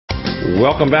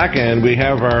Welcome back, and we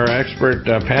have our expert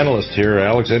panelist here,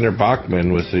 Alexander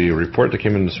BACKMAN, with the report that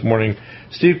came in this morning.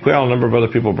 Steve Quayle, a number of other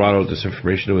people brought out this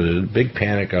information. There was a big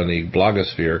panic on the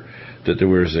blogosphere that there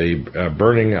was a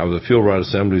burning of the fuel rod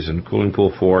assemblies in Cooling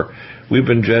Pool 4. We've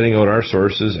been jetting out our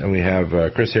sources, and we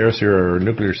have Chris Harris here, our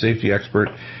nuclear safety expert.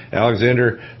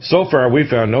 Alexander, so far we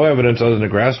found no evidence other than a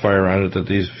grass fire around it that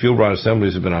these fuel rod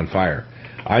assemblies have been on fire.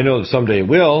 I know that someday it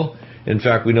will. In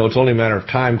fact, we know it's only a matter of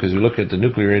time because we look at the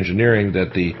nuclear engineering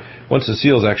that once the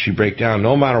seals actually break down,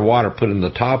 no amount of water put in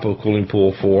the top of Cooling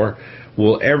Pool 4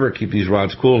 will ever keep these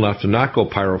rods cool enough to not go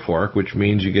pyrophoric, which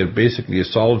means you get basically a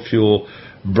solid fuel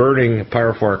burning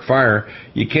pyrophoric fire.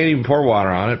 You can't even pour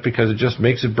water on it because it just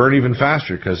makes it burn even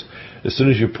faster, because as soon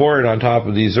as you pour it on top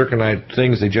of these zirconite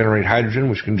things, they generate hydrogen,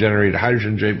 which can generate a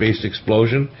hydrogen-based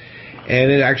explosion,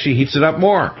 and it actually heats it up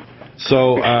more.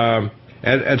 So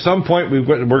at some point, we're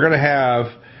going to have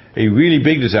a really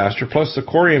big disaster, plus the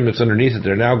corium that's underneath it.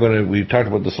 They're now going to, we talked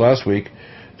about this last week,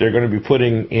 they're going to be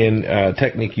putting in a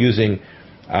technique using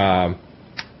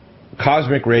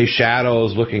cosmic ray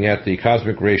shadows, looking at the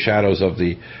cosmic ray shadows of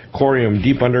the corium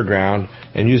deep underground,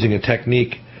 and using a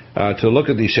technique to look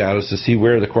at these shadows to see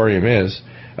where the corium is.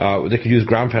 They could use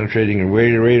ground penetrating and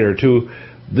radar too.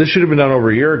 This should have been done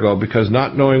over a year ago, because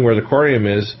not knowing where the corium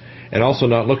is, and also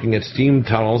not looking at steam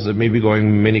tunnels that may be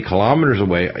going many kilometers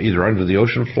away, either under the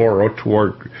ocean floor or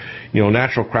toward,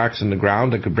 natural cracks in the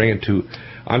ground that could bring it to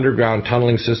underground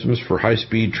tunneling systems for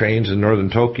high-speed trains in northern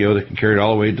Tokyo that can carry it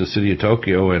all the way to the city of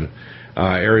Tokyo and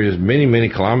areas many, many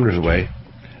kilometers away.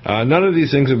 None of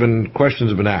these questions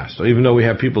have been asked, even though we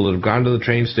have people that have gone to the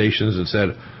train stations and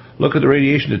said, look at the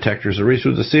radiation detectors that reach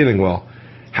through the ceiling. Well,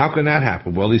 how can that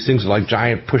happen? Well, these things are like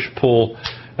giant push-pull,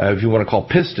 if you want to call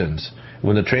pistons.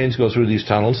 When the trains go through these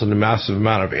tunnels and a massive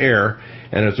amount of air,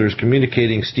 and if there's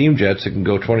communicating steam jets that can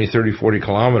go 20, 30, 40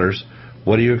 kilometers,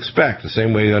 what do you expect? The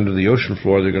same way under the ocean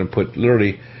floor, they're going to put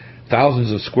literally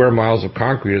thousands of square miles of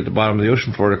concrete at the bottom of the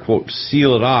ocean floor to, quote,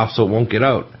 seal it off so it won't get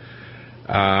out.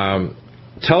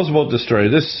 Tell us about this story.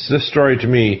 This story, to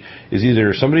me, is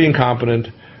either somebody incompetent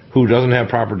who doesn't have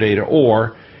proper data,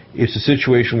 or it's a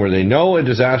situation where they know a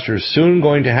disaster is soon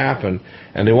going to happen,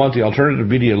 and they want the alternative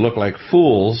media to look like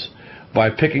fools by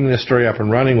picking this story up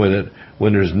and running with it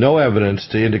when there's no evidence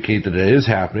to indicate that it is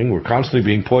happening. We're constantly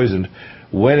being poisoned.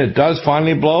 When it does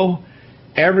finally blow,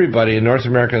 everybody in North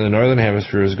America and the Northern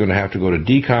Hemisphere is going to have to go to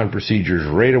decon procedures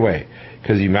right away,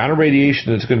 because the amount of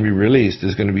radiation that's going to be released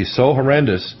is going to be so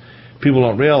horrendous, people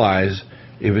don't realize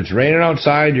if it's raining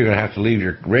outside, you're going to have to leave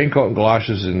your raincoat and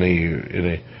galoshes in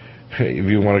a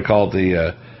if you want to call it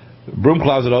the broom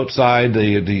closet outside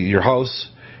your house.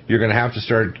 You're going to have to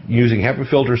start using HEPA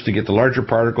filters to get the larger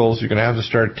particles. You're going to have to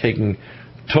start taking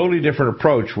totally different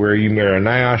approach where you wear a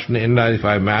NIOSH and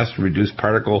N95 mask to reduce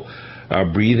particle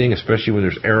breathing, especially when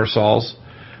there's aerosols.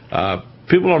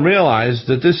 People don't realize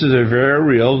that this is a very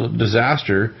real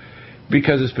disaster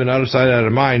because it's been out of sight, out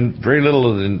of mind. Very little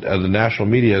of the national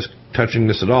media is touching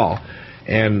this at all.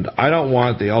 And I don't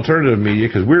want the alternative media,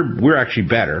 because we're actually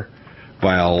better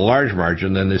by a large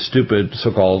margin than this stupid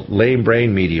so-called lame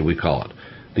brain media, we call it.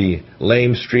 The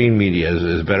lame stream media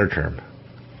is a better term.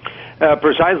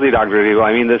 Precisely, Dr. Deagle.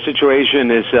 I mean, the situation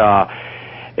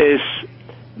is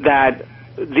that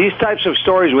these types of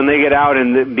stories, when they get out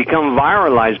and become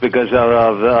viralized because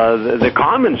of the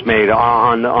comments made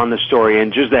on the story,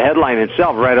 and just the headline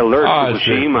itself, Red Alert,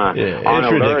 Fukushima, on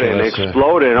alert, and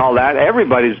exploded and all that,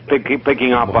 everybody's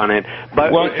picking up on it.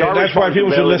 But that's why people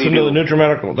should listen to the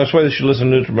Nutrimedical. That's why they should listen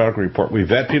to the Nutrimedical report. We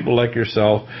vet people like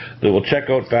yourself that will check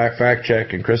out Fact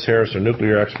Check, and Chris Harris, our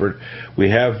nuclear expert. We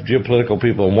have geopolitical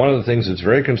people, and one of the things that's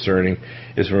very concerning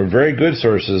is from very good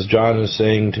sources. John is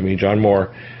saying to me, John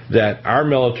Moore, that our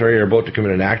military are about to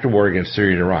commit an act of war against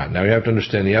Syria and Iran. Now, you have to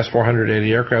understand the S-400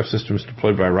 anti-aircraft systems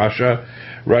deployed by Russia.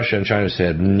 Russia and China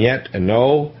said niet and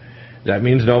no. That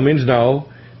means no means no.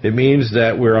 It means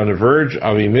that we're on the verge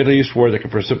of a Middle East war that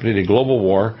could precipitate a global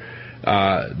war.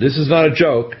 This is not a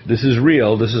joke. This is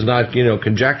real. This is not,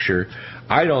 conjecture.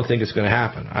 I don't think it's going to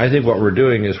happen. I think what we're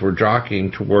doing is we're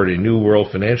jockeying toward a new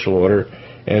world financial order,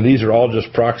 and these are all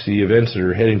just proxy events that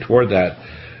are heading toward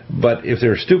that. But if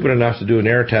they're stupid enough to do an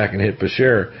air attack and hit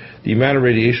Bashir, the amount of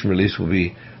radiation release will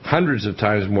be hundreds of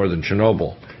times more than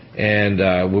Chernobyl. And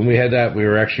when we had that, we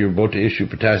were actually about to issue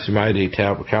potassium iodate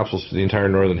capsules to the entire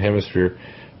Northern Hemisphere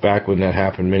back when that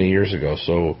happened many years ago.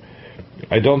 So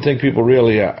I don't think people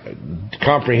really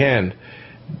comprehend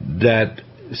that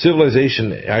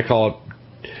civilization, I call it,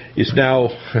 is now,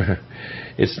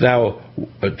 it's now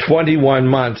 21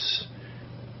 months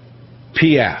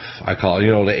PF, I call it,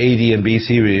 the AD and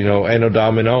BC, Anno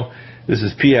Domino. This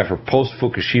is PF, or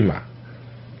post-Fukushima.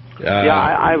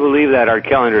 I believe that our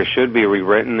calendar should be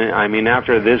rewritten. I mean,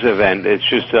 after this event, it's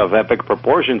just of epic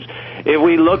proportions. If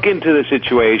we look into the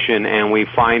situation and we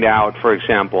find out, for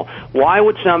example, why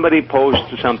would somebody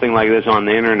post something like this on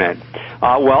the internet?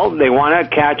 Well, they want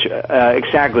to catch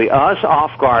exactly us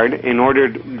off guard in order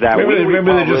that maybe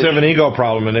they just have an ego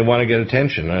problem and they want to get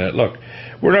attention. Look,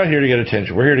 we're not here to get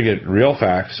attention. We're here to get real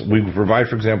facts. We provide,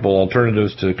 for example,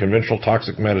 alternatives to conventional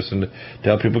toxic medicine to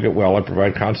help people get well. I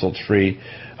provide consults free.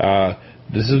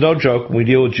 This is no joke. We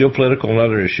deal with geopolitical and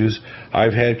other issues.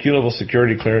 I've had Q-level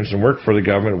security clearance and worked for the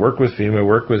government, worked with FEMA,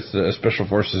 worked with Special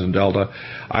Forces in Delta.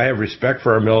 I have respect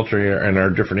for our military and our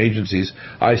different agencies.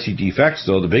 I see defects,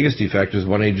 though. The biggest defect is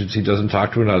one agency doesn't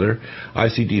talk to another. I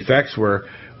see defects where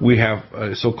we have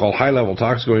so-called high-level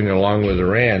talks going along with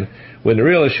Iran, when the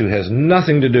real issue has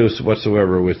nothing to do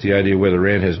whatsoever with the idea whether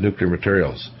Iran has nuclear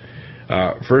materials.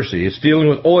 Firstly, it's dealing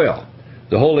with oil.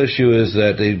 The whole issue is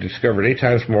that they discovered 8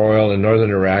 times more oil in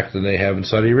northern Iraq than they have in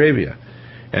Saudi Arabia.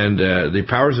 And the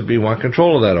powers that be want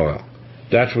control of that oil.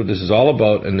 That's what this is all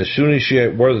about. And the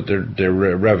Sunni-Shiite war that they're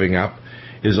revving up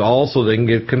is all so they can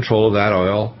get control of that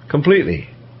oil completely.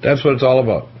 That's what it's all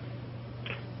about.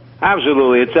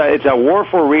 Absolutely. It's a war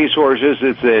for resources.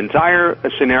 It's the entire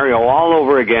scenario all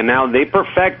over again. Now, they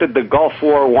perfected the Gulf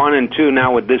War 1 and 2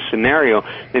 now with this scenario.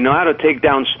 They know how to take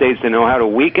down states. They know how to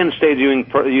weaken states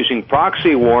using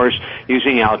proxy wars,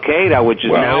 using Al-Qaeda, which is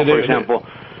for example...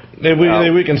 They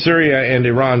weaken Syria and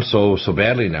Iran so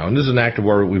badly now. And this is an act of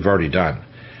war we've already done.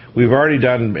 We've already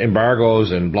done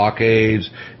embargoes and blockades.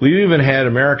 We've even had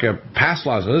America pass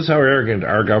laws, and this is how arrogant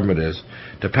our government is,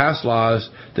 to pass laws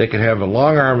that can have a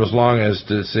long arm as long as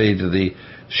to say to the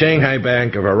Shanghai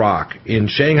Bank of Iraq in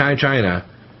Shanghai, China,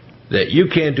 that you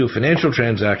can't do financial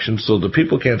transactions so the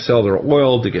people can't sell their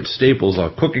oil to get staples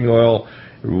of cooking oil,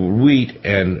 wheat,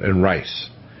 and rice.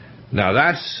 Now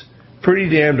that's pretty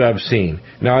damned obscene.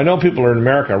 Now I know people are in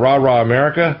America, rah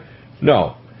America.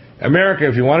 No. America,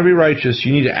 if you want to be righteous,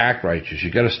 you need to act righteous.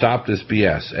 You've got to stop this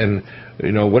BS. And,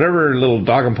 you know, whatever little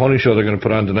dog and pony show they're going to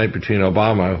put on tonight between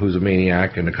Obama, who's a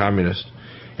maniac and a communist,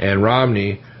 and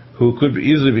Romney, who could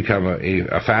easily become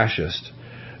a fascist,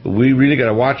 we really got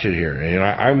to watch it here. And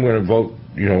I'm going to vote,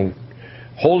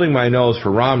 holding my nose for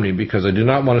Romney because I do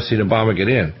not want to see Obama get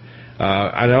in.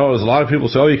 I know there's a lot of people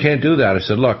say, oh, you can't do that. I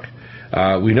said, look,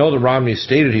 we know that Romney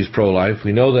stated he's pro-life.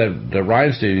 We know that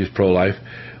Ryan stated he's pro-life.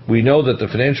 We know that the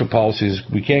financial policies,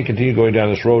 we can't continue going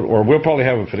down this road, or we'll probably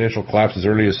have a financial collapse as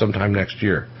early as sometime next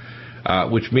year,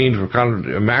 which means we're kind of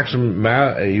a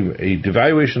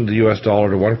devaluation of the U.S.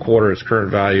 dollar to 1/4 its current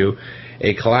value,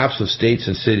 a collapse of states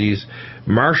and cities,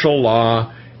 martial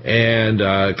law,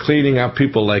 and cleaning up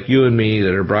people like you and me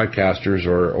that are broadcasters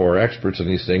or experts in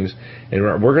these things. And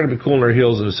we're going to be cooling our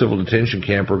heels in a civil detention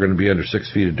camp. We're going to be under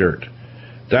 6 feet of dirt.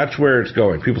 That's where it's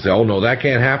going. People say, oh, no, that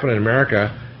can't happen in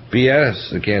America.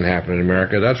 BS, it can't happen in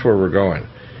America. That's where we're going.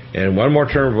 And one more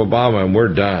term of Obama and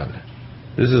we're done.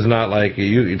 This is not like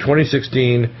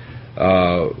 2016,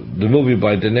 the movie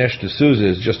by Dinesh D'Souza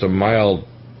is just a mild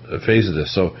phase of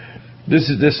this. So this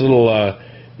little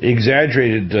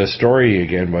exaggerated story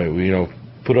again,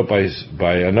 put up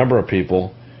by a number of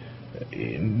people,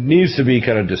 needs to be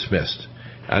kind of dismissed.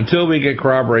 Until we get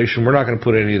corroboration, we're not going to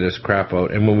put any of this crap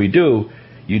out. And when we do,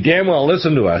 you damn well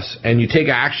listen to us and you take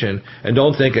action and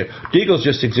don't think it. Deagle's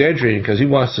just exaggerating because he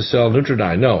wants to sell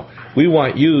Nutrimedical. No, we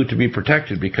want you to be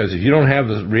protected, because if you don't have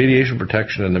the radiation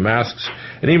protection and the masks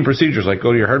and even procedures like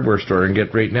go to your hardware store and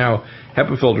get right now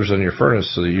HEPA filters on your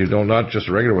furnace so that you don't, not just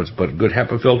regular ones, but good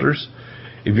HEPA filters.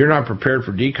 If you're not prepared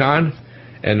for decon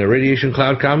and the radiation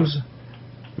cloud comes,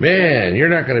 man, you're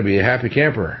not going to be a happy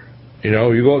camper. You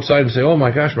go outside and say, oh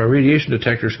my gosh, my radiation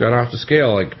detector's gone off the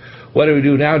scale. Like, what do we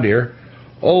do now, dear?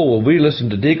 Oh, well, we listened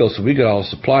to Deagle, so we got all the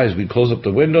supplies. We close up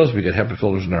the windows. We got HEPA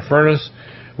filters in our furnace.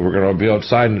 We're going to be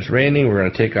outside and it's raining. We're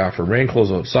going to take off our rain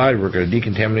clothes outside. We're going to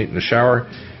decontaminate in the shower.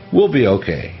 We'll be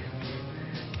okay.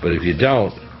 But if you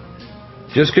don't,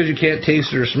 just because you can't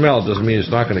taste it or smell it doesn't mean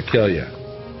it's not going to kill you.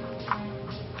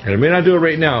 And it may not do it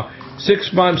right now.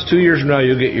 6 months, 2 years from now,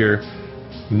 you'll get your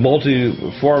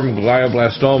multiform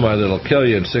glioblastoma that'll kill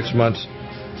you in 6 months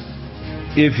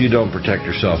if you don't protect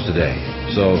yourself today.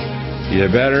 So you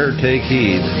better take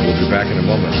heed. We'll be back in a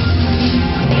moment.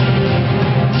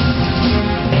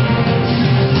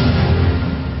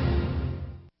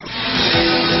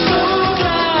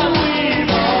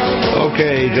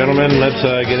 Okay, gentlemen, let's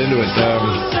get into it.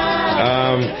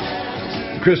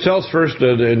 Chris, tell us first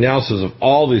the analysis of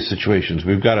all these situations.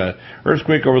 We've got an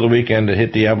earthquake over the weekend that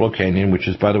hit Diablo Canyon, which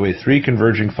is, by the way, 3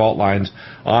 converging fault lines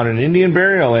on an Indian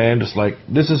burial land. It's like,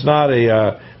 this is not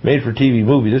a made-for-TV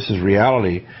movie. This is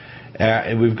reality.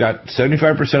 And we've got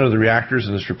 75% of the reactors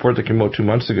in this report that came out 2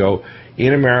 months ago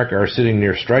in America are sitting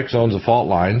near strike zones of fault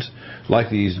lines, like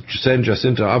the San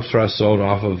Jacinto upthrust zone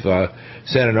off of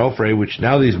San Onofre, which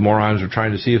now these morons are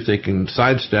trying to see if they can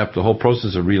sidestep the whole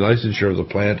process of relicensure of the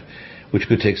plant, which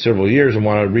could take several years, and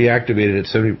want to reactivate it at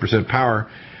 70% power.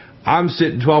 I'm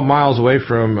sitting 12 miles away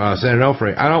from San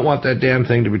Onofre. I don't want that damn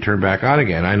thing to be turned back on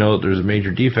again. I know that there's a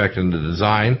major defect in the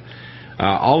design.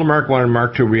 All the Mark I and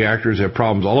Mark II reactors have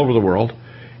problems all over the world,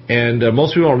 and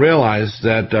most people don't realize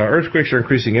that earthquakes are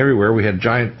increasing everywhere. We had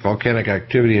giant volcanic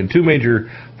activity in 2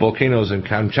 major volcanoes in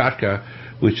Kamchatka,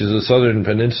 which is the southern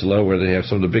peninsula where they have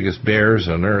some of the biggest bears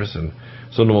on Earth and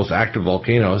some of the most active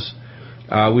volcanoes.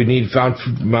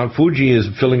 Mount Fuji is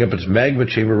filling up its magma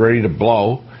chamber, ready to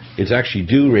blow. It's actually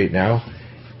due right now.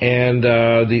 And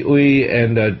the Ui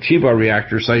and Chiba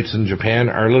reactor sites in Japan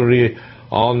are literally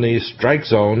on the strike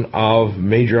zone of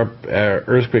major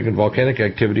earthquake and volcanic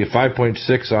activity,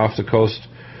 5.6 off the coast,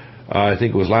 I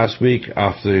think it was last week,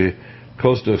 off the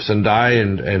coast of Sendai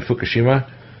and Fukushima.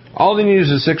 All they need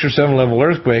is a 6 or 7 level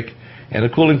earthquake, and the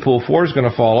cooling pool 4 is going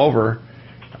to fall over.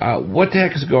 What the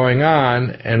heck is going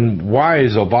on, and why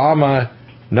is Obama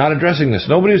not addressing this?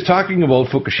 Nobody's talking about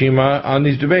Fukushima on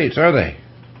these debates, are they?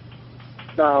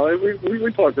 No,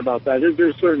 we talked about that.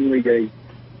 There's certainly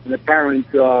an apparent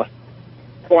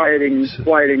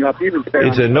quieting up. Even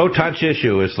it's a no-touch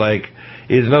issue. It's like,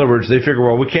 in other words, they figure,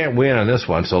 well, we can't win on this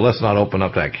one, so let's not open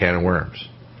up that can of worms.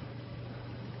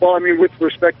 Well, I mean, with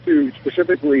respect to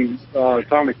specifically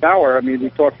atomic power, I mean, we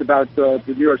talked about the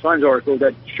New York Times article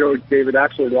that showed David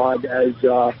Axelrod as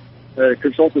a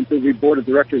consultant to the board of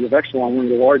directors of Exelon, one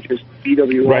of the largest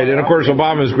BWR. Right, and of course,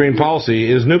 Obama's green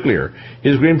policy is nuclear.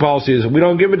 His green policy is, we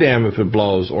don't give a damn if it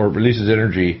blows or releases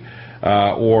energy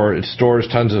or it stores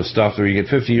tons of stuff, or you get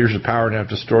 50 years of power and have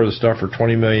to store the stuff for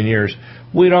 20 million years.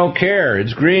 We don't care.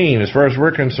 It's green. As far as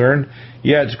we're concerned,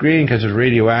 yeah, it's green because it's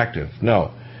radioactive.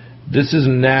 No. This is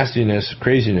nastiness,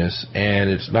 craziness, and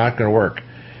it's not going to work.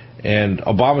 And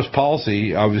Obama's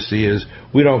policy, obviously, is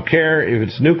we don't care. If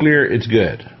it's nuclear, it's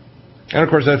good. And, of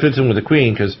course, that fits in with the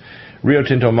Queen, because Rio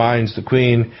Tinto Mines, the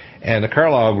Queen, and the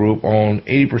Carlyle Group own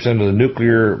 80% of the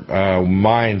nuclear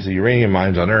mines, the uranium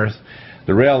mines on Earth.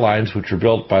 The rail lines, which were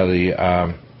built by the,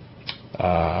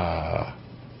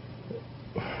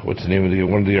 what's the name of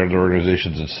one of the other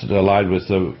organizations that's allied with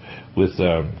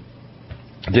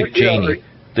Dick Cheney.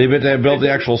 They built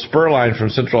the actual spur line from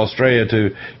Central Australia to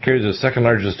carry the second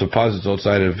largest deposits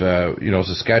outside of,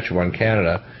 Saskatchewan,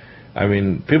 Canada. I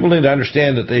mean, people need to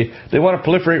understand that they want to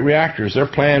proliferate reactors. Their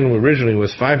plan originally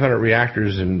was 500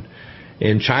 reactors in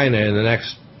China in the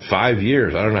next 5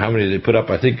 years. I don't know how many they put up.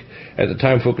 I think at the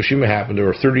time Fukushima happened, there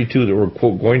were 32 that were,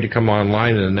 quote, going to come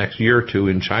online in the next year or two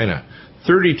in China.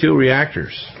 32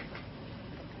 reactors.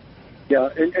 Yeah,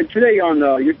 and today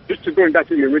just going back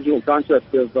to the original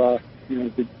concept of,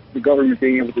 the government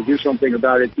being able to do something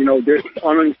about it, there's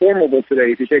on Informable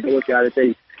today, if you take a look at it,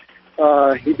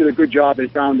 he did a good job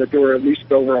and found that there were at least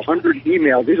over 100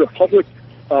 emails. These are public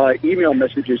email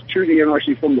messages to the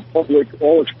NRC from the public,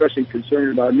 all expressing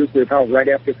concern about nuclear power right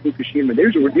after Fukushima.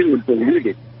 These were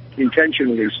deleted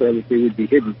intentionally so that they would be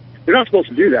hidden. They're not supposed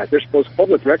to do that.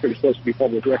 Public record is supposed to be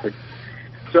public record.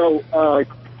 So I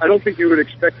don't think you would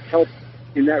expect help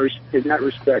in that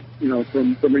respect,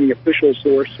 from any official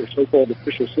source or so-called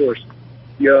official source.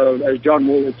 As John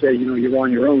Moore would say, you're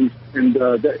on your own, and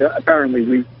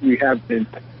apparently we have been.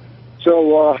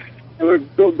 So I'm going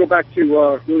to go back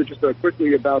to really just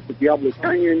quickly about the Diablo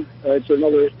Canyon. It's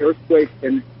another earthquake,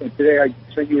 and today I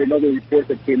sent you another report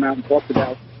that came out and talked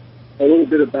about a little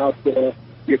bit about the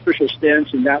official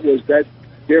stance, and that was that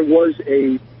there was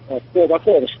a fault, I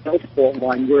call it a stealth fault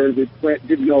line, where the plant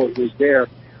didn't know it was there.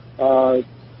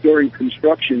 During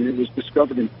construction, it was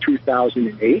discovered in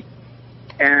 2008,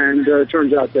 and it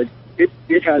turns out that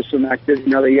it has some activity.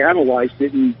 Now, they analyzed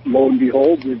it, and lo and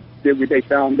behold, they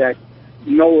found that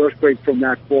no earthquake from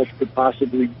that fault could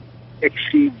possibly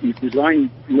exceed the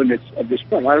design limits of this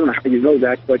plant. I don't know how you know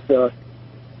that, but so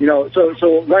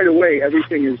right away,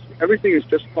 everything is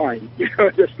just fine.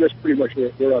 That's pretty much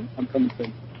where I'm coming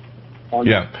from.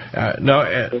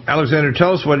 Alexander,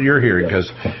 tell us what you're hearing,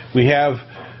 because we have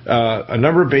a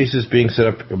number of bases being set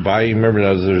up by, remember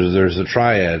now, there's a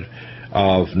triad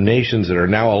of nations that are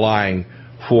now allying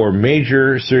for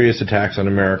major serious attacks on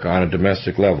America on a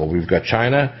domestic level. We've got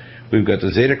China, we've got the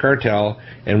Zeta Cartel,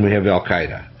 and we have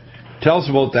Al-Qaeda. Tell us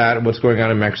about that and what's going on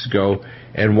in Mexico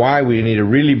and why we need to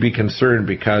really be concerned,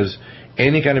 because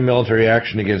any kind of military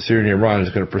action against Syria and Iran is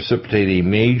going to precipitate a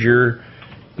major,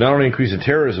 not only increase in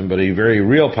terrorism, but a very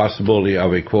real possibility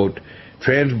of a, quote,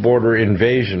 transborder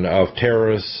invasion of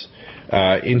terrorists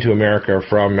into America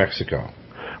from Mexico?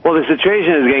 Well, the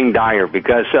situation is getting dire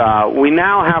because we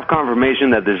now have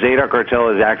confirmation that the Zeta cartel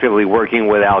is actively working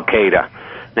with Al-Qaeda.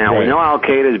 Now, we know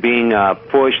Al-Qaeda is being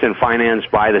pushed and financed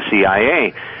by the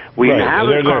CIA. We have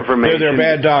confirmation. They're their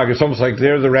bad dog. It's almost like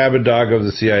they're the rabid dog of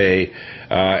the CIA,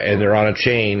 and they're on a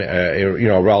chain,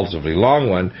 a relatively long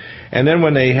one. And then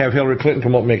when they have Hillary Clinton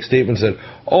come up and make statements that,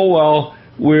 oh, well,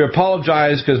 we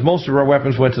apologize because most of our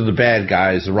weapons went to the bad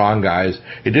guys, the wrong guys.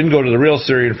 It didn't go to the real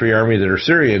Syrian Free Army that are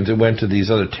Syrians. It went to these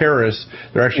other terrorists.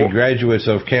 They're actually graduates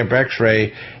of Camp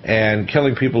X-Ray and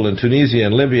killing people in Tunisia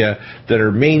and Libya that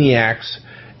are maniacs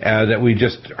that we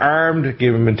just armed,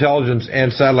 gave them intelligence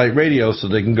and satellite radio so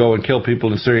they can go and kill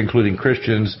people in Syria, including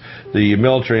Christians, the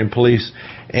military and police,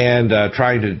 and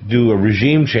trying to do a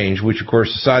regime change, which, of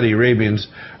course, the Saudi Arabians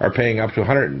are paying up to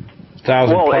 100,000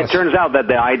 Well, plus. it turns out that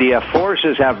the IDF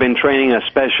forces have been training a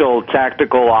special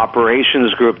tactical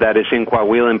operations group that is in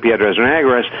Coahuila and Piedras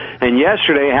Negras, and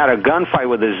yesterday had a gunfight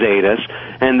with the Zetas,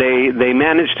 and they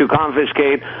managed to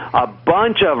confiscate a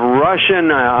bunch of Russian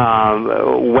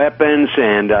weapons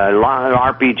and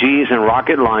RPGs and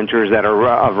rocket launchers that are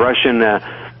of Russian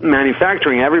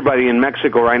manufacturing. Everybody in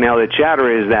Mexico right now, the chatter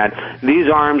is that these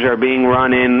arms are being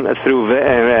run in through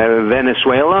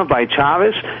Venezuela by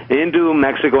Chavez into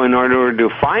Mexico in order to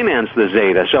finance the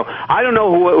Zeta. So I don't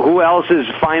know who else is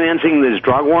financing this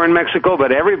drug war in Mexico,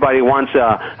 but everybody wants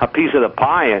a piece of the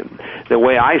pie, the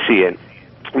way I see it.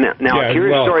 Now a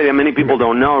curious story that many people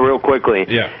don't know real quickly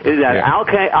is that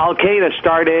Al-Qaeda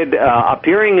started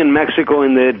appearing in Mexico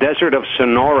in the desert of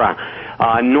Sonora,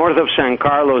 north of San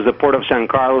Carlos, the port of San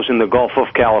Carlos in the Gulf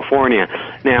of California.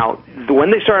 Now,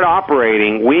 when they started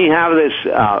operating, we have this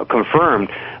confirmed.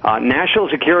 National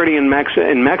Security in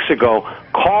Mexico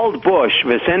called Bush,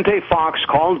 Vicente Fox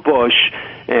called Bush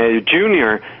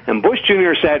Jr., and Bush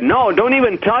Jr. said, no, don't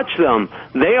even touch them.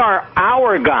 They are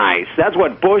our guys. That's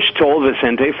what Bush told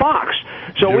Vicente Fox.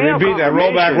 So we have that.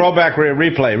 Roll back,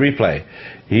 replay.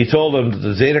 He told them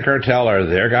the Zeta cartel are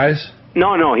their guys?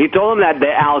 No, he told them that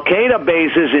the Al-Qaeda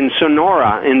bases in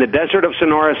Sonora, in the desert of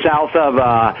Sonora, south of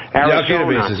Arizona. The Al-Qaeda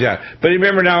bases, But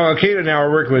remember now, Al-Qaeda now are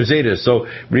working with Zetas. So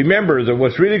remember that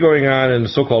what's really going on in the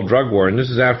so-called drug war, and this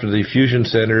is after the fusion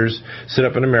centers set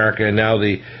up in America, and now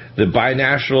the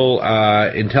binational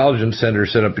intelligence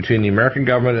centers set up between the American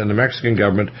government and the Mexican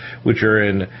government, which are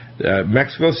in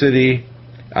Mexico City,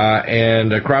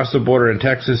 and across the border in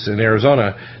Texas and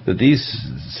Arizona, that these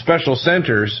special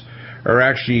centers are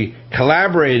actually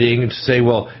collaborating to say,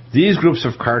 well, these groups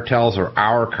of cartels are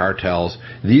our cartels.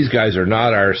 These guys are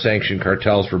not our sanctioned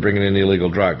cartels for bringing in illegal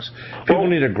drugs. People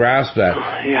need to grasp that.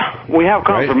 Yeah, we have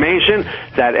confirmation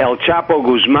that El Chapo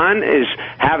Guzman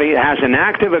has an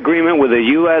active agreement with the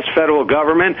U.S. federal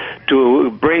government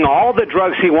to bring all the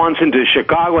drugs he wants into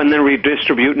Chicago and then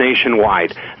redistribute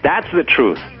nationwide. That's the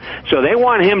truth. So they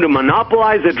want him to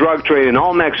monopolize the drug trade in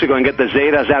all Mexico and get the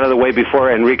Zetas out of the way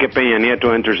before Enrique Peña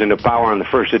Nieto enters into power on the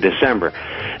 1st of December.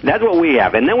 That's what we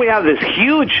have. And then we have this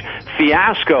huge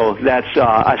fiasco that's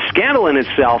a scandal in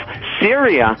itself.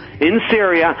 In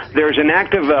Syria, there's an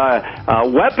active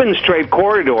weapons trade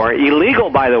corridor, illegal,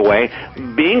 by the way,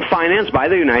 being financed by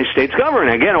the United States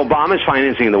government. Again, Obama's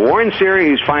financing the war in Syria.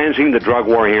 He's financing the drug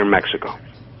war here in Mexico.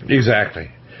 Exactly.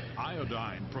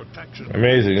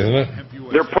 Amazing, isn't it?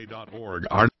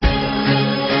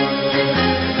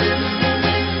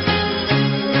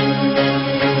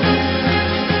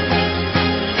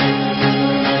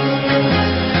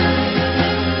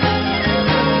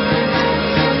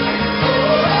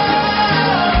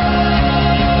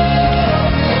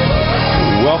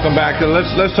 Welcome back.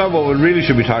 Let's talk about what really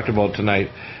should be talked about tonight.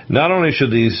 Not only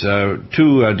should these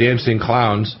two dancing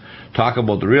clowns talk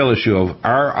about the real issue of,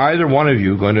 are either one of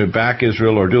you going to back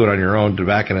Israel or do it on your own to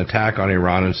back an attack on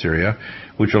Iran and Syria,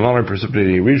 which will not only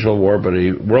precipitate a regional war but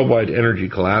a worldwide energy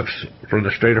collapse from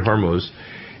the Strait of Hormuz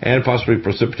and possibly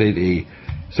precipitate a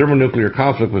thermonuclear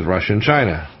conflict with Russia and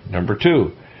China. Number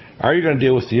two, are you going to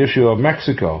deal with the issue of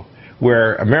Mexico,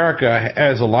 where America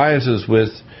has alliances with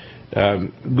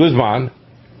Guzman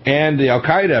and the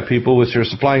Al-Qaeda people, which are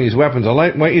supplying these weapons? I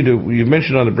want you to, you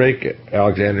mentioned on the break,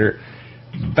 Alexander,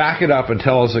 back it up and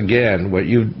tell us again what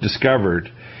you've discovered.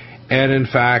 And in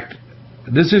fact,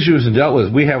 this issue isn't dealt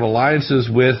with. We have alliances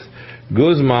with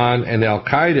Guzman and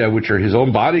Al-Qaeda, which are his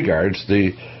own bodyguards.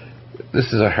 This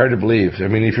is hard to believe. I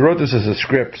mean, if you wrote this as a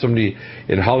script, somebody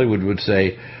in Hollywood would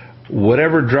say,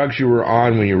 whatever drugs you were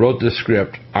on when you wrote this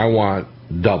script, I want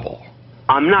double.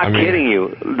 I'm not kidding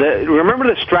you. Remember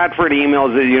the Stratford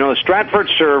emails? The Stratford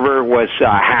server was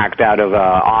hacked out of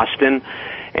Austin,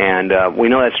 And we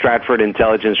know that Stratford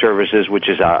Intelligence Services, which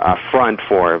is a front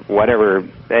for whatever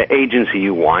agency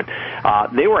you want,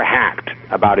 they were hacked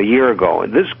about a year ago.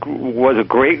 This was a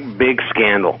great big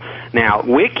scandal. Now,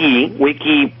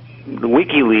 WikiLeaks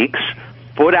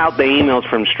put out the emails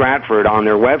from Stratford on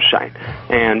their website.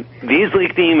 And these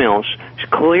leaked emails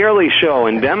clearly show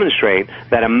and demonstrate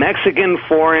that a Mexican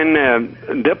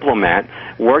foreign diplomat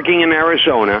working in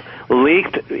Arizona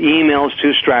leaked emails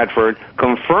to Stratford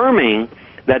confirming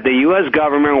that the U.S.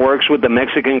 government works with the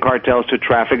Mexican cartels to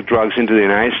traffic drugs into the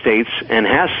United States and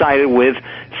has sided with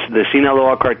the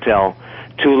Sinaloa cartel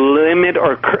to limit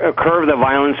or curb the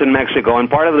violence in Mexico. And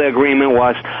part of the agreement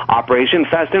was Operation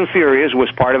Fast and Furious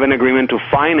was part of an agreement to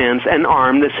finance and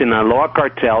arm the Sinaloa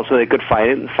cartel so they could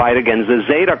fight against the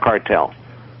Zeta cartel.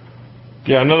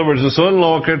 Yeah, in other words, the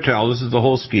Sinaloa cartel, this is the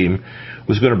whole scheme,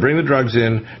 was going to bring the drugs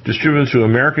in, distribute them through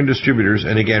American distributors,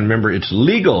 and again, remember, it's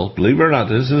legal, believe it or not,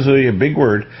 this is a big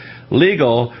word,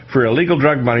 legal for illegal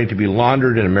drug money to be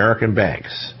laundered in American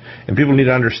banks. And people need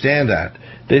to understand that.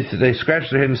 They scratch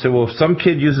their head and say, well, if some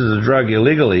kid uses a drug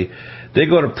illegally, they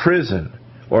go to prison,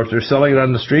 or if they're selling it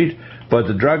on the street, but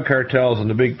the drug cartels and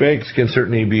the big banks can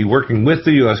certainly be working with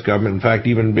the U.S. government, in fact,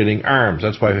 even bidding arms.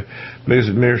 That's why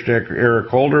Minister Eric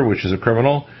Holder, which is a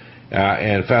criminal,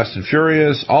 and Fast and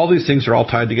Furious, all these things are all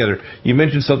tied together. You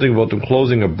mentioned something about them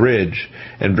closing a bridge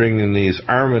and bringing these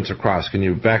armaments across. Can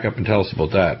you back up and tell us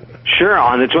about that? Sure.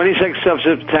 On the 26th of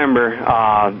September,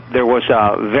 there was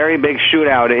a very big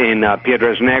shootout in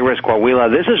Piedras Negras, Coahuila.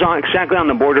 This is exactly on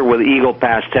the border with Eagle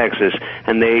Pass, Texas.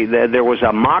 And there was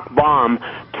a mock bomb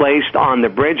placed on the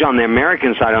bridge on the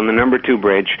American side, on the number 2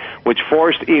 bridge, which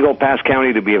forced Eagle Pass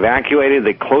County to be evacuated.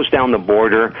 They closed down the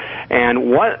border.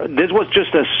 And this was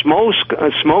just a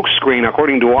smoke screen,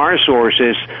 according to our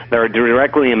sources that are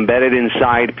directly embedded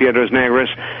inside Piedras Negras,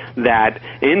 that,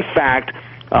 in fact,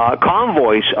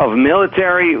 convoys of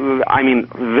military,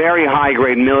 very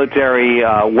high-grade military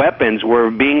weapons were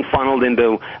being funneled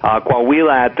into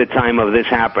Coahuila at the time of this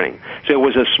happening. So it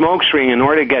was a smoke screen in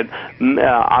order to get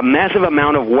a massive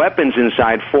amount of weapons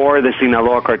inside for the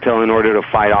Sinaloa cartel in order to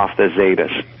fight off the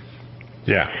Zetas.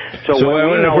 Yeah. So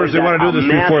what we know is that a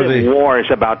massive war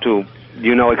is about to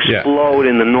explode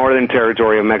in the northern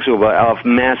territory of Mexico, but of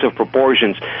massive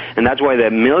proportions. And that's why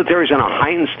the military is in a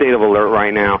heightened state of alert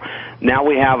right now. Now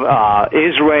we have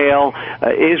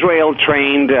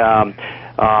Israel-trained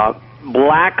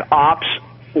black ops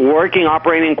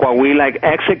operating in Coahuila,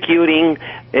 executing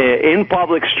in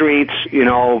public streets,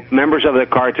 members of the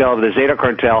cartel, of the Zeta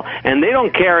cartel, and they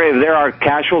don't care if there are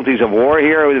casualties of war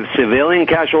here, with civilian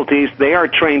casualties. They are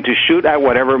trained to shoot at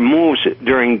whatever moves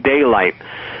during daylight.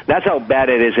 That's how bad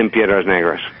it is in Piedras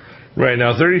Negras. Right.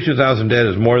 Now, 32,000 dead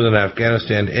is more than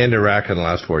Afghanistan and Iraq in the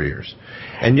last 4 years.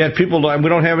 And yet we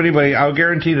don't have anybody. I'll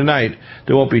guarantee tonight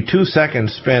there won't be 2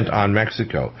 seconds spent on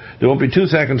Mexico. There won't be 2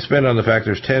 seconds spent on the fact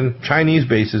there's 10 Chinese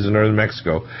bases in northern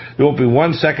Mexico. There won't be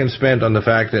 1 second spent on the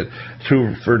fact that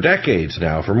for decades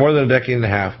now, for more than a decade and a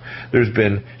half, there's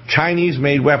been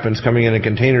Chinese-made weapons coming in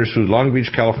containers through Long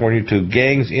Beach, California, to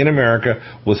gangs in America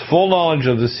with full knowledge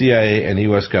of the CIA and the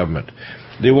U.S. government.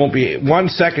 There won't be 1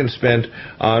 second spent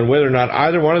on whether or not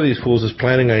either one of these fools is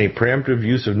planning on a preemptive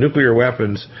use of nuclear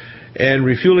weapons and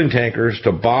refueling tankers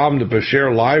to bomb the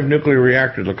Bashir live nuclear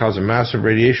reactor that will cause a massive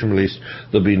radiation release.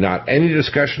 There'll be not any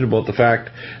discussion about the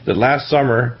fact that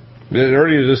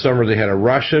earlier this summer, they had a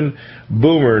Russian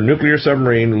boomer nuclear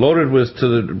submarine loaded to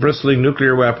the bristling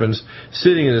nuclear weapons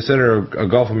sitting in the center of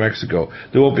Gulf of Mexico.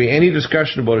 There won't be any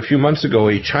discussion about a few months ago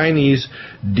a Chinese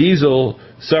diesel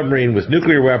submarine with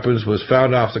nuclear weapons was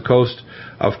found off the coast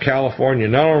of California,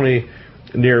 not only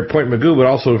near Point Mugu, but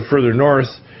also further north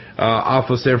off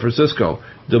of San Francisco.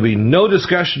 There'll be no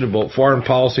discussion about foreign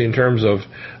policy in terms of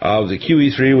the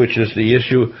QE3, which is the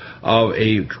issue of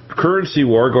a currency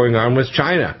war going on with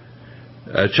China.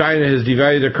 China has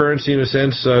devalued their currency in a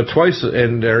sense twice,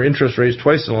 and their interest rates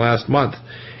twice in the last month,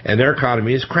 and their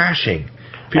economy is crashing.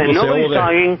 And nobody's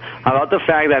talking about the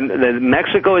fact that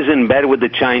Mexico is in bed with the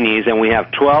Chinese, and we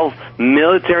have 12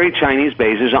 military Chinese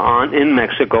bases in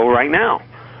Mexico right now.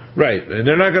 Right, and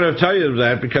they're not going to tell you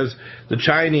that because the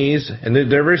Chinese, and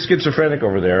they're very schizophrenic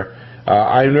over there.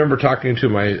 I remember talking to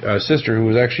my sister,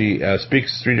 who actually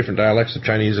speaks 3 different dialects of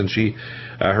Chinese, and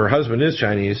her husband is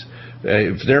Chinese.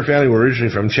 Their family were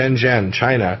originally from Shenzhen,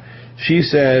 China. She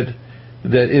said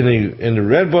that in the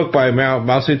Red Book by Mao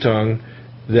Zedong,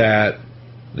 that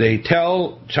they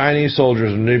tell Chinese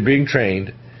soldiers when they're being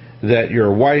trained that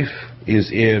your wife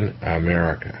is in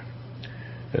America.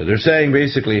 They're saying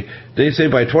basically, they say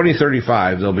by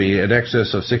 2035 there'll be an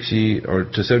excess of 60 or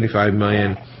to 75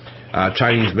 million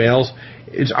Chinese males,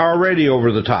 it's already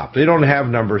over the top. They don't have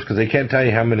numbers because they can't tell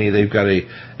you how many. They've got an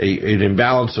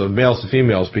imbalance of males to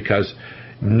females because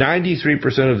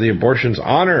 93% of the abortions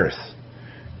on Earth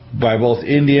by both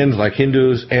Indians, like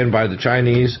Hindus, and by the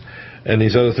Chinese and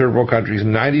these other third world countries,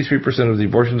 93% of the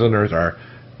abortions on Earth are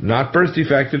not birth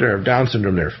defected or have Down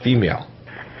syndrome. They're female.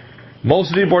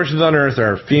 Most of the abortions on Earth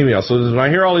are female. So when I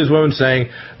hear all these women saying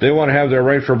they want to have their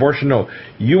right for abortion, no,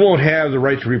 you won't have the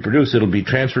right to reproduce. It'll be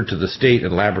transferred to the state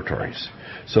and laboratories.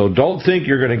 So don't think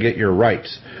you're going to get your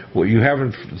rights. What you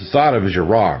haven't thought of is your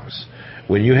wrongs.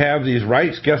 When you have these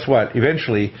rights, guess what?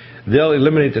 Eventually, they'll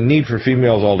eliminate the need for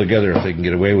females altogether if they can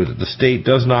get away with it. The state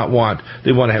does not want,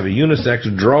 they want to have a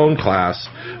unisex drone class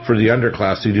for the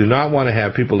underclass. They do not want to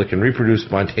have people that can reproduce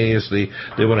spontaneously.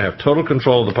 They want to have total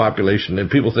control of the population. And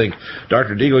people think,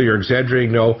 Dr. Deagle, you're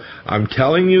exaggerating. No, I'm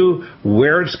telling you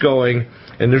where it's going.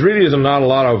 And there really is not a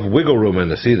lot of wiggle room in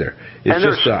this either. It's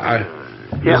just,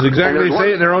 it's exactly, they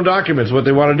say it in their own documents, what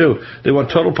they want to do. They want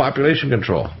total population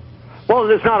control. Well,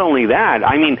 it's not only that.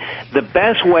 I mean, the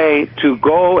best way to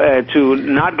go to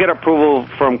not get approval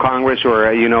from Congress or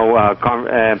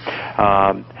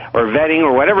or vetting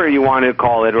or whatever you want to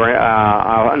call it, or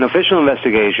an official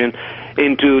investigation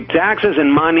into taxes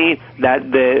and money that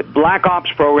the black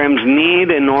ops programs need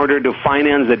in order to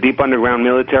finance the deep underground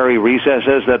military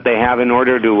recesses that they have in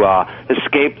order to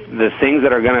escape the things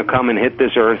that are going to come and hit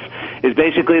this earth, is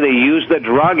basically they use the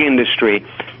drug industry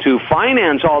to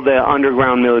finance all the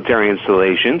underground military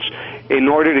installations in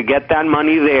order to get that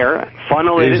money there,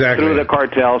 funnel it through the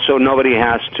cartel so nobody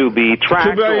has to be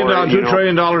tracked. $2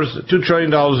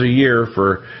 trillion a year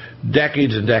for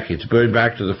decades and decades, going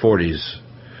back to the 40s.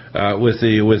 With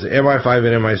MI5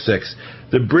 and MI6.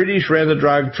 The British ran the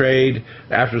drug trade.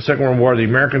 After the Second World War, the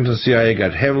Americans and CIA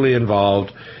got heavily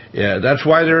involved. That's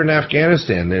why they're in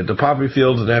Afghanistan. The poppy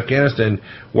fields in Afghanistan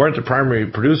weren't the primary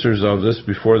producers of this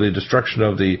before the destruction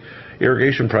of the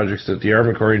irrigation projects that the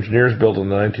Army Corps engineers built in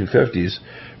the 1950s.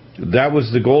 That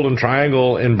was the Golden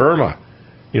Triangle in Burma,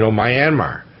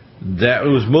 Myanmar. That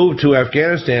was moved to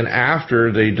Afghanistan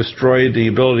after they destroyed the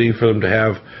ability for them to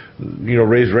have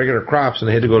raise regular crops, and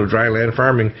they had to go to dry land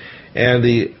farming. And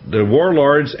the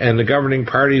warlords and the governing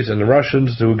parties and the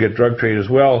Russians, who get drug trade as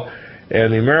well,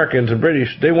 and the Americans and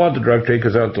British, they want the drug trade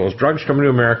because those drugs come to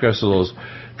America, so those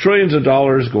trillions of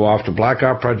dollars go off to black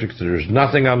op projects. There's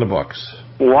nothing on the books.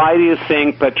 Why do you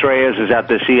think Petraeus is at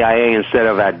the CIA instead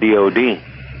of at DOD?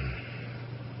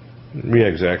 Yeah,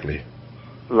 exactly.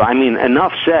 I mean,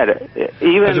 enough said.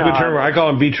 Even that's a good term. I call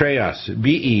him betray us.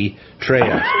 Betray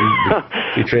us.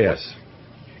 Betray us.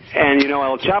 And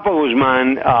El Chapo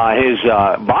Guzman, his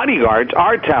bodyguards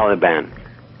are Taliban.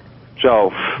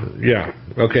 So. Yeah.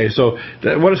 Okay. So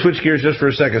I want to switch gears just for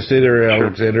a second. Stay there, sure.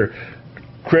 Alexander.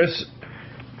 Chris,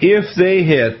 if they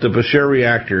hit the Bashir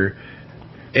reactor,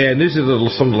 and this is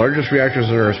some of the largest reactors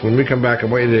on Earth, when we come back, I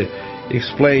want you to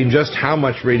explain just how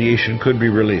much radiation could be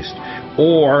released,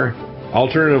 or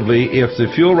alternatively, if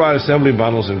the fuel rod assembly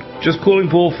bundles and just Cooling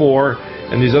Pool 4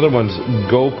 and these other ones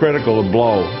go critical and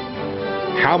blow,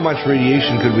 how much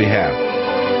radiation could we have?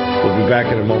 We'll be back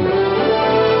in a moment.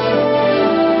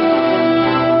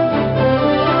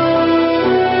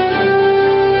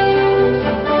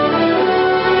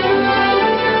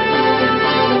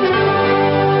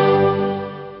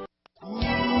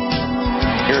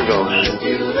 Here goes.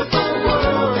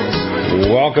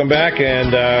 Welcome back,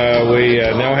 and we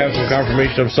now have some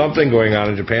confirmation of something going on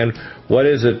in Japan. What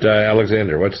is it,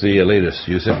 Alexander? What's the latest?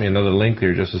 You sent me another link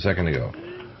here just a second ago.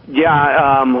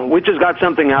 Yeah, we just got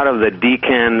something out of the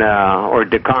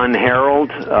Deccan Herald.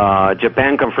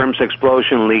 Japan confirms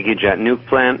explosion leakage at nuke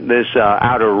plant. This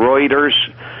out of Reuters.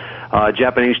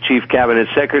 Japanese Chief Cabinet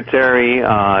Secretary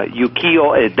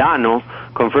Yukio Edano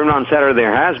confirmed on Saturday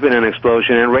there has been an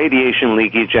explosion and radiation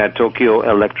leakage at Tokyo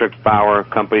Electric Power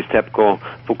Company's TEPCO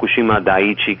Fukushima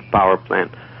Daiichi power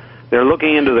plant. They're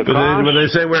looking into the cause. But they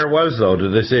say where it was, though.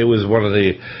 Did they say it was one of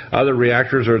the other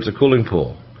reactors or it's a cooling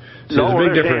pool? So no,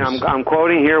 there's a big difference. I'm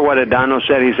quoting here what Edano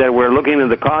said. He said, we're looking into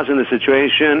the cause and the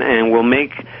situation, and we'll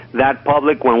make that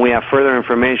public when we have further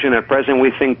information. At present,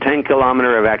 we think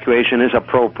 10-kilometer evacuation is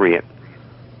appropriate.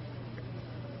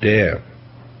 Damn.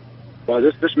 Well,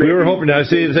 this we were hoping. Now,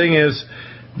 see, the thing is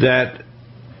that,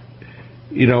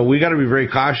 we got to be very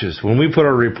cautious. When we put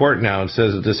our report now and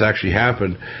says that this actually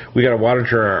happened, we got to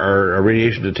monitor our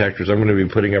radiation detectors. I'm going to be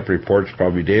putting up reports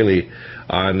probably daily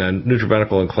on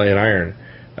Nutrimedical and clay and iron.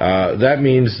 That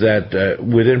means that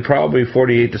within probably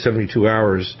 48 to 72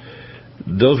 hours,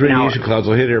 those radiation clouds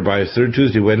will hit here by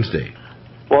Tuesday, Wednesday.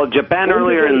 Well, Japan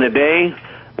earlier in the day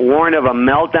warned of a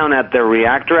meltdown at the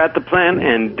reactor at the plant.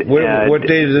 And what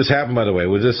day did this happen, by the way?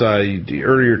 Was this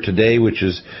earlier today, which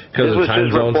is because of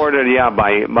time zones? This was just reported,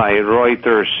 by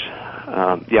Reuters.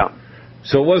 Yeah.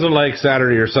 So it wasn't like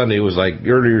Saturday or Sunday. It was like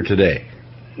earlier today.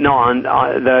 No,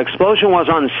 the explosion was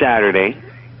on Saturday.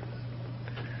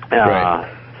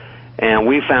 Right. And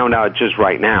we found out just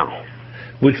right now.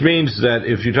 Which means that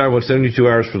if you're talking about 72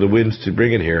 hours for the winds to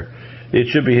bring it here, it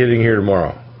should be hitting here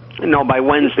tomorrow. No, by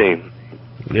Wednesday.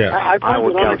 Yeah. I find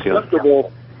it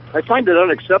unacceptable. I find it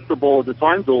unacceptable, the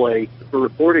time delay for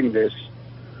reporting this.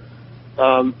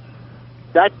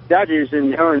 That is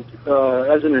inherent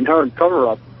as an inherent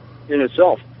cover-up in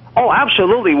itself. Oh,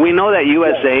 absolutely. We know that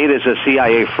USAID is a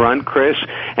CIA front, Chris,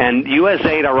 and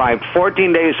USAID arrived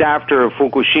 14 days after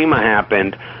Fukushima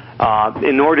happened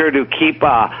in order to keep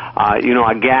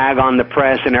a gag on the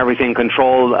press and everything,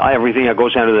 control everything that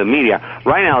goes out of the media.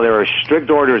 Right now, there are strict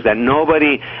orders that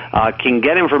nobody can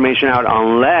get information out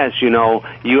unless,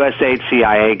 USAID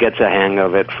CIA gets a hang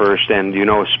of it first and,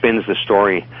 spins the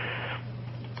story.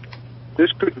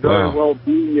 This could very well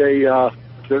be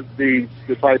the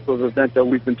type of event that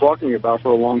we've been talking about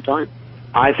for a long time.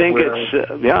 I think now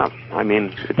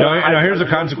here's the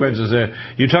consequences.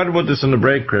 You talked about this in the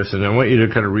break, Chris, and I want you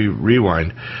to kind of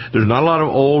rewind. There's not a lot of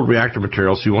old reactor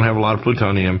material, so you won't have a lot of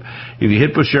plutonium. If you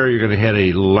hit Bushara, you're going to hit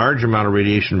a large amount of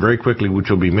radiation very quickly, which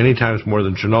will be many times more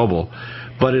than Chernobyl,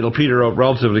 but it'll peter out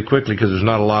relatively quickly because there's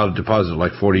not a lot of deposit,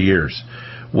 like 40 years.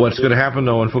 What's going to happen,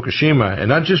 though, in Fukushima, and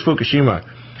not just Fukushima,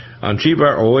 on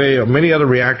Chiba, Oe, many other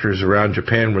reactors around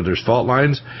Japan where there's fault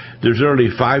lines, there's already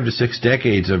 5 to 6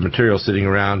 decades of material sitting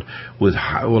around with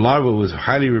a lot of it was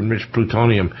highly enriched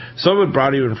plutonium. Some of it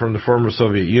brought even from the former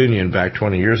Soviet Union back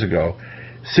 20 years ago,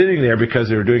 sitting there because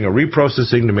they were doing a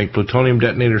reprocessing to make plutonium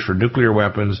detonators for nuclear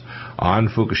weapons on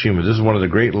Fukushima. This is one of the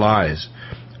great lies.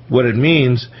 What it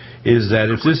means is that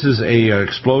if this is a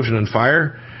explosion and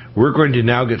fire, we're going to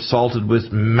now get salted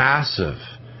with massive,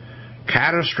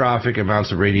 catastrophic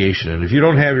amounts of radiation. And if you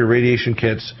don't have your radiation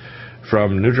kits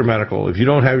from Nutrimedical, if you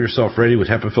don't have yourself ready with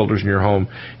HEPA filters in your home,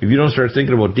 if you don't start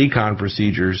thinking about decon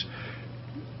procedures,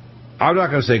 I'm not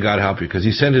going to say God help you, because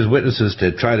he sent his witnesses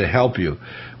to try to help you.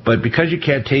 But because you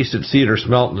can't taste it, see it, or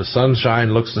smell it, and the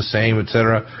sunshine looks the same,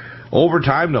 etc., over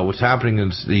time, though, what's happening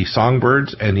is the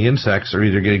songbirds and the insects are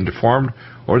either getting deformed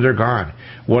or they're gone.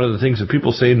 One of the things that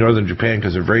people say in northern Japan,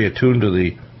 because they're very attuned to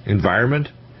the environment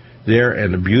there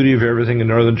and the beauty of everything in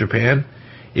northern Japan,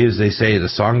 is they say the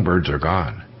songbirds are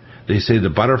gone. They say the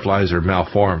butterflies are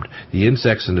malformed. The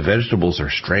insects and the vegetables are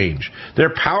strange.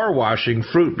 They're power washing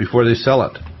fruit before they sell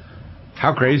it.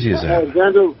 How crazy is that?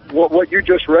 Alexander, what you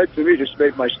just read to me just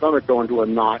made my stomach go into a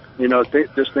knot.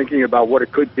 Just thinking about what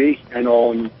it could be and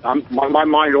all. And my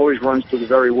mind always runs to the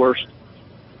very worst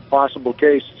possible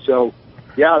case. So,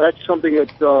 yeah, that's something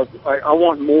that I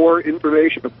want more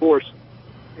information, of course.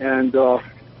 And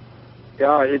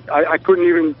I couldn't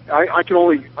even. I can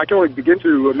only begin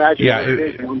to imagine. Yeah,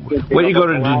 when you go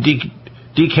to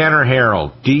Decanter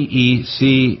Herald,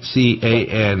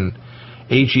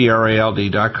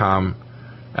 DECCANHERALD.com,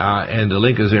 and the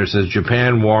link is there. It says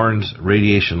Japan warns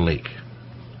radiation leak.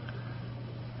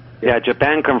 Yeah,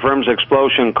 Japan confirms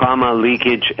explosion,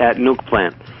 leakage at nuke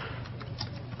plant.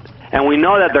 And we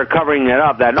know that they're covering it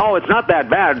up. That it's not that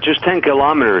bad, just 10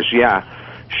 kilometers. Yeah,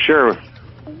 sure.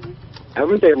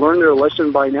 Haven't they learned their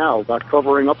lesson by now about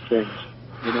covering up things?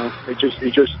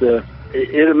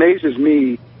 It amazes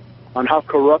me on how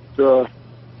corrupt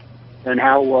and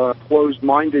how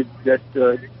closed-minded that,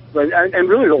 and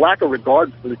really the lack of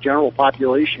regard for the general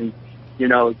population.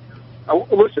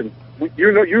 Listen,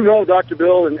 you know, Dr.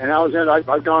 Bill and Alexander,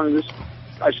 I've gone in this.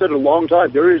 I said it a long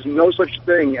time. There is no such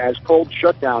thing as cold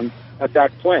shutdown at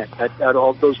that plant, at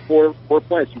all those four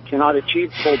plants. You cannot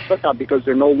achieve cold shutdown because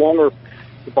they're no longer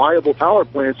viable power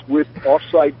plants with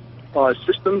off-site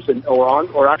systems or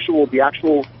the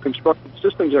actual constructed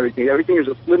systems. Everything is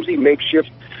a flimsy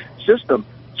makeshift system.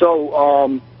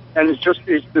 So and it's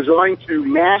designed to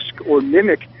mask or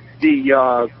mimic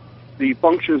the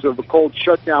functions of a cold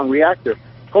shutdown reactor.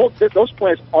 Those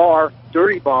plants are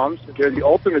dirty bombs. They're the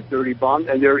ultimate dirty bomb,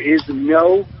 and there is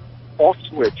no off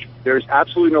switch. There is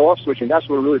absolutely no off switch, and that's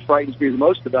what really frightens me the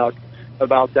most about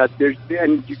that.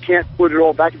 And you can't put it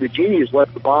all back. The genie has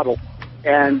left the bottle,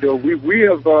 and we've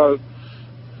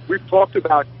talked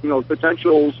about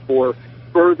potentials for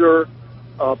further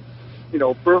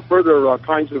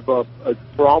kinds of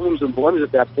problems and blunders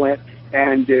at that plant.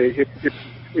 And if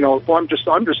I'm just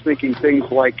thinking things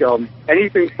like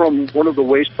anything from one of the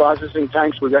waste processing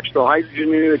tanks with extra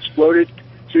hydrogen in it exploded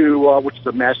to which is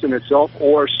a mess in itself,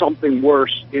 or something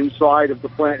worse inside of the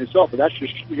plant itself. And that's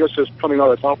just coming out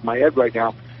of the top of my head right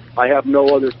now. I have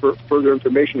no other further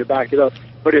information to back it up.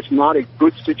 But it's not a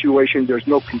good situation. There's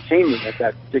no containment at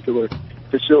that particular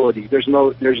facility. There's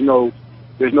no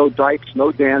dikes,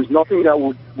 no dams, nothing that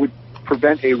would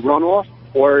prevent a runoff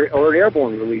or an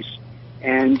airborne release.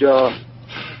 And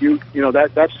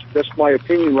that's my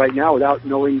opinion right now, without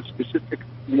knowing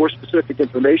more specific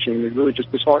information. It really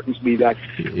just disheartens me that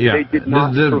they did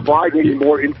not provide any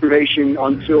more information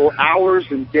until hours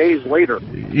and days later.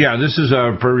 Yeah, this is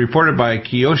reported by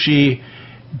Kiyoshi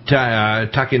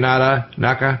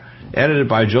Takinaka, edited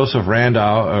by Joseph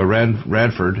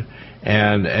Ranford,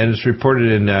 and it's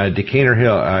reported in Decatur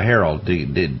Herald,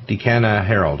 Decana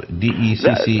Herald,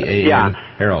 Deccan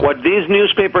Herald. What these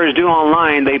newspapers do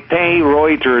online, they pay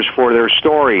Reuters for their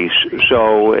stories.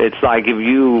 So it's like if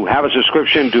you have a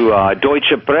subscription to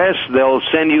Deutsche Press, they'll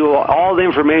send you all the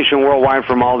information worldwide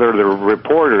from all their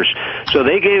reporters. So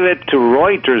they gave it to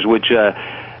Reuters, which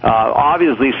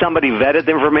obviously somebody vetted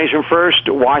the information first,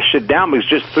 washed it down, because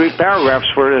just 3 paragraphs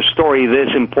for a story this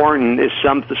important is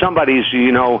somebody's,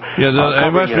 it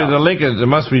must be the link. It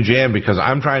must be jammed, because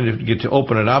I'm trying to get to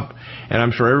open it up, and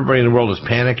I'm sure everybody in the world is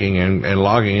panicking and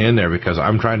logging in there, because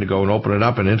I'm trying to go and open it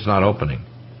up and it's not opening.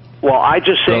 Well, I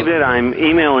just saved it. I'm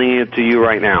emailing it to you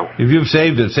right now. If you've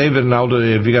saved it, and I'll do.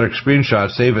 If you got a screenshot,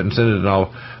 save it and send it, and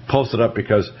I'll post it up,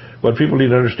 because what people need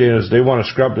to understand is they want to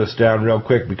scrub this down real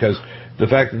quick, because the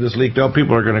fact that this leaked out,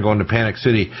 people are going to go into Panic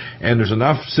City. And there's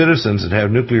enough citizens that have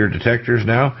nuclear detectors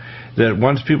now that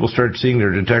once people start seeing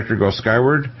their detector go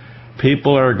skyward,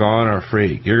 people are gone or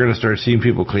free. You're going to start seeing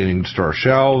people cleaning store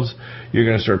shelves. You're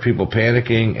going to start people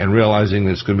panicking and realizing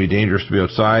that it's going to be dangerous to be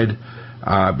outside,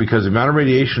 because the amount of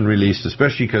radiation released,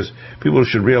 especially because people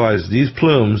should realize these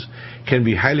plumes can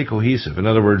be highly cohesive. In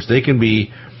other words, they can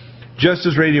be just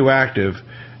as radioactive,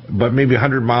 but maybe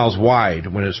 100 miles wide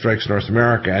when it strikes North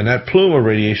America. And that plume of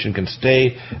radiation can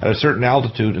stay at a certain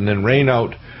altitude and then rain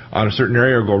out on a certain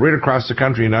area, or go right across the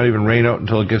country and not even rain out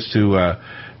until it gets to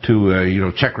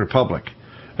Czech Republic.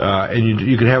 And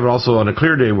you can have it also on a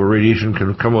clear day where radiation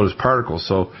can come out as particles.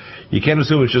 So you can't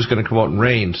assume it's just going to come out and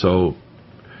rain. So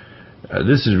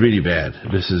this is really bad.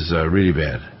 This is really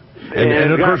bad.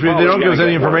 And of course, they don't give us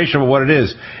any information about what it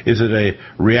is. Is it a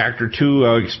reactor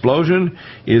 2 explosion?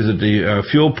 Is it the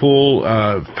fuel pool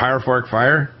pyrophoric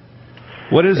fire?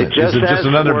 What is it? Just is it just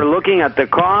another? We're looking at the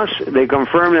cost. They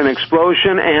confirmed an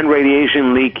explosion and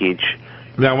radiation leakage.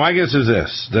 Now, my guess is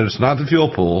this, that it's not the fuel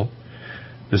pool.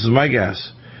 This is my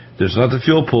guess. There's not the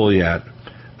fuel pool yet.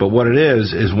 But what it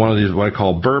is one of these, what I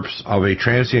call burps of a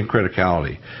transient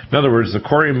criticality. In other words, the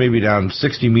corium may be down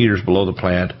 60 meters below the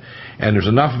plant, and there's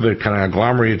enough of it kind of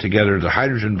agglomerated together, the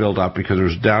hydrogen built up because it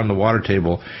was down the water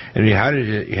table, and you had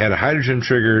a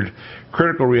hydrogen-triggered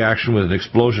critical reaction with an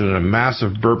explosion and a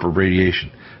massive burp of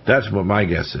radiation. That's what my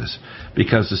guess is.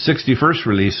 Because the 61st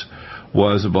release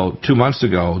was about 2 months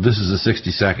ago. This is the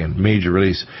 62nd major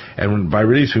release. And by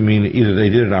release, we mean either they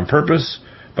did it on purpose,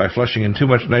 by flushing in too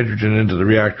much nitrogen into the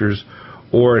reactors,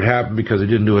 or it happened because they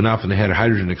didn't do enough and they had a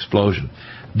hydrogen explosion.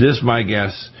 This, my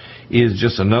guess, is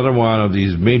just another one of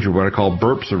these major, what I call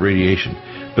burps of radiation.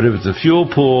 But if it's a fuel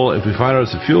pool, if we find out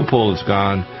it's a fuel pool that's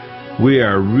gone, we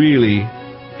are really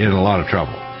in a lot of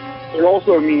trouble. It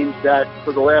also means that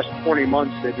for the last 20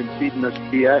 months they've been feeding us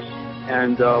BS,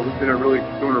 and we've been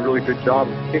doing a really good job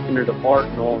of picking it apart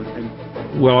and all.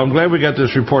 Well, I'm glad we got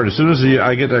this report. As soon as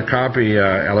I get that copy,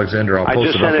 Alexander, I'll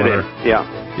post it up on our...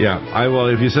 Yeah, I will.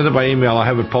 If you send it by email, I'll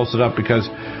have it posted up, because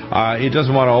it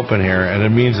doesn't want to open here, and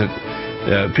it means that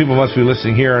people must be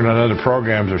listening here and on other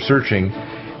programs are searching,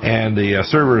 and the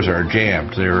servers are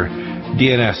jammed. They're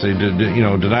DNS,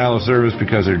 denial of service,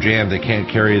 because they're jammed. They can't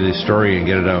carry the story and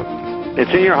get it out.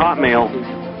 It's in your Hotmail.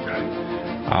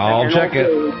 I'll check it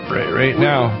right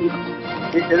now.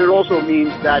 And it also means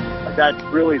that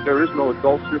really there is no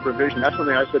adult supervision. That's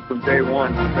something I said from day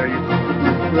one.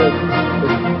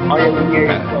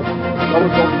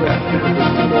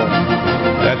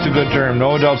 That's a good term.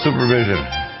 No adult supervision.